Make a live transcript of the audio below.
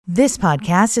This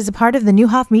podcast is a part of the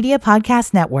Newhoff Media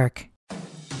Podcast Network.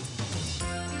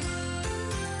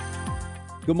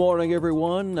 Good morning,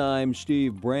 everyone. I'm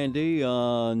Steve Brandy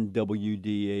on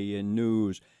WDAN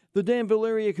News. The Danville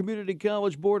Area Community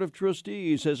College Board of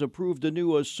Trustees has approved a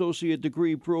new associate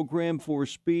degree program for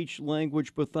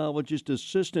speech-language pathologist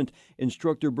assistant.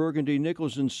 Instructor Burgundy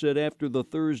Nicholson said after the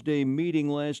Thursday meeting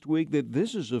last week that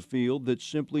this is a field that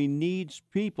simply needs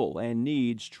people and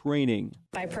needs training.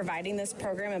 By providing this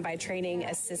program and by training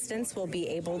assistants, we'll be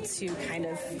able to kind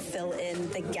of fill in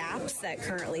the gaps that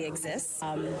currently exist,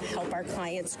 help our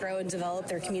clients grow and develop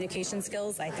their communication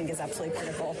skills, I think is absolutely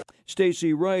critical.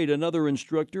 Stacy Wright, another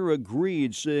instructor,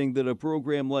 agreed, saying that a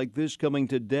program like this coming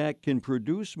to DACC can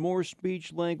produce more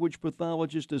speech-language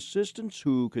pathologist assistants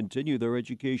who continue their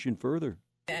education further.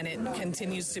 And it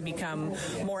continues to become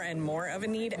more and more of a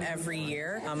need every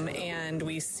year, and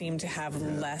we seem to have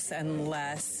less and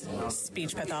less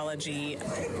speech pathology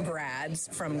grads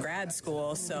from grad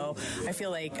school, so I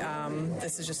feel like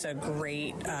this is just a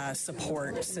great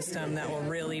support system that will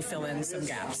really fill in some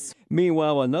gaps.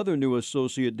 Meanwhile, another new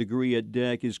associate degree at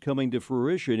DACC is coming to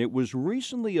fruition. It was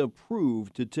recently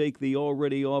approved to take the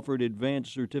already offered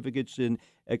advanced certificates in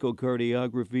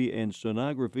echocardiography and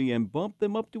sonography and bump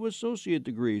them up to associate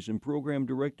degrees. And program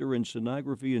director and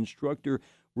sonography instructor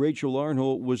Rachel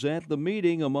Arnholt was at the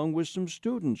meeting along with some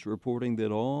students, reporting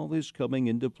that all is coming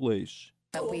into place.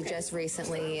 We just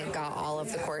recently got all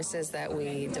of the courses that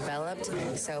we developed,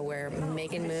 so we're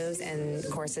making moves and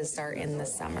courses start in the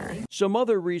summer. Some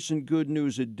other recent good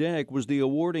news at DACC was the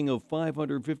awarding of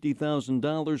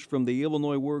 $550,000 from the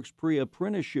Illinois Works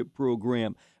Pre-Apprenticeship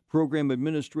Program. Program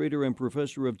Administrator and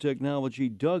Professor of Technology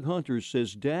Doug Hunter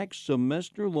says DACC's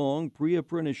semester-long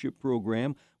pre-apprenticeship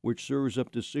program, which serves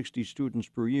up to 60 students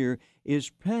per year, is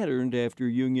patterned after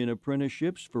union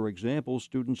apprenticeships. For example,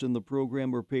 students in the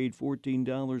program are paid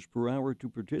 $14 per hour to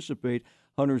participate.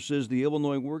 Hunter says the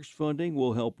Illinois Works funding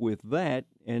will help with that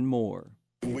and more.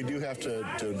 We do have to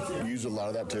use a lot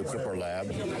of that to equip our lab.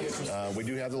 We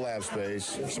do have the lab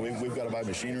space, so we've got to buy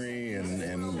machinery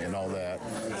and all that.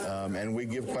 And we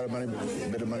give quite a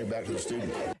bit of money back to the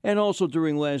student. And also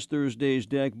during last Thursday's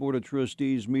DACC Board of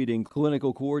Trustees meeting,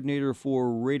 Clinical Coordinator for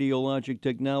Radiologic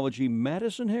Technology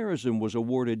Madison Harrison was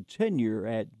awarded tenure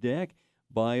at DACC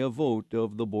by a vote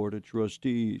of the Board of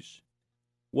Trustees.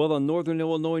 Well, a Northern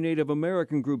Illinois Native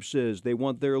American group says they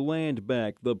want their land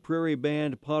back. The Prairie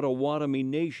Band Potawatomi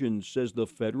Nation says the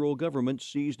federal government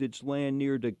seized its land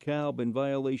near DeKalb in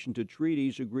violation to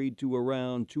treaties agreed to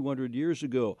around 200 years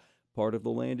ago. Part of the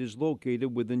land is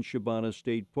located within Shabana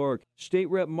State Park. State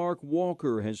Rep Mark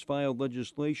Walker has filed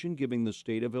legislation giving the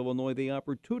state of Illinois the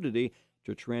opportunity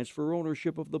to transfer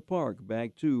ownership of the park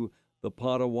back to the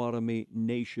Potawatomi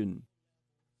Nation.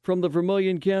 From the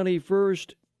Vermilion County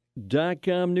First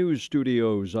 .com News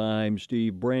Studios, I'm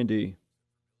Steve Brandy.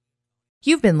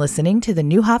 You've been listening to the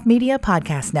Newhoff Media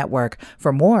Podcast Network.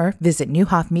 For more, visit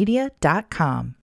newhoffmedia.com.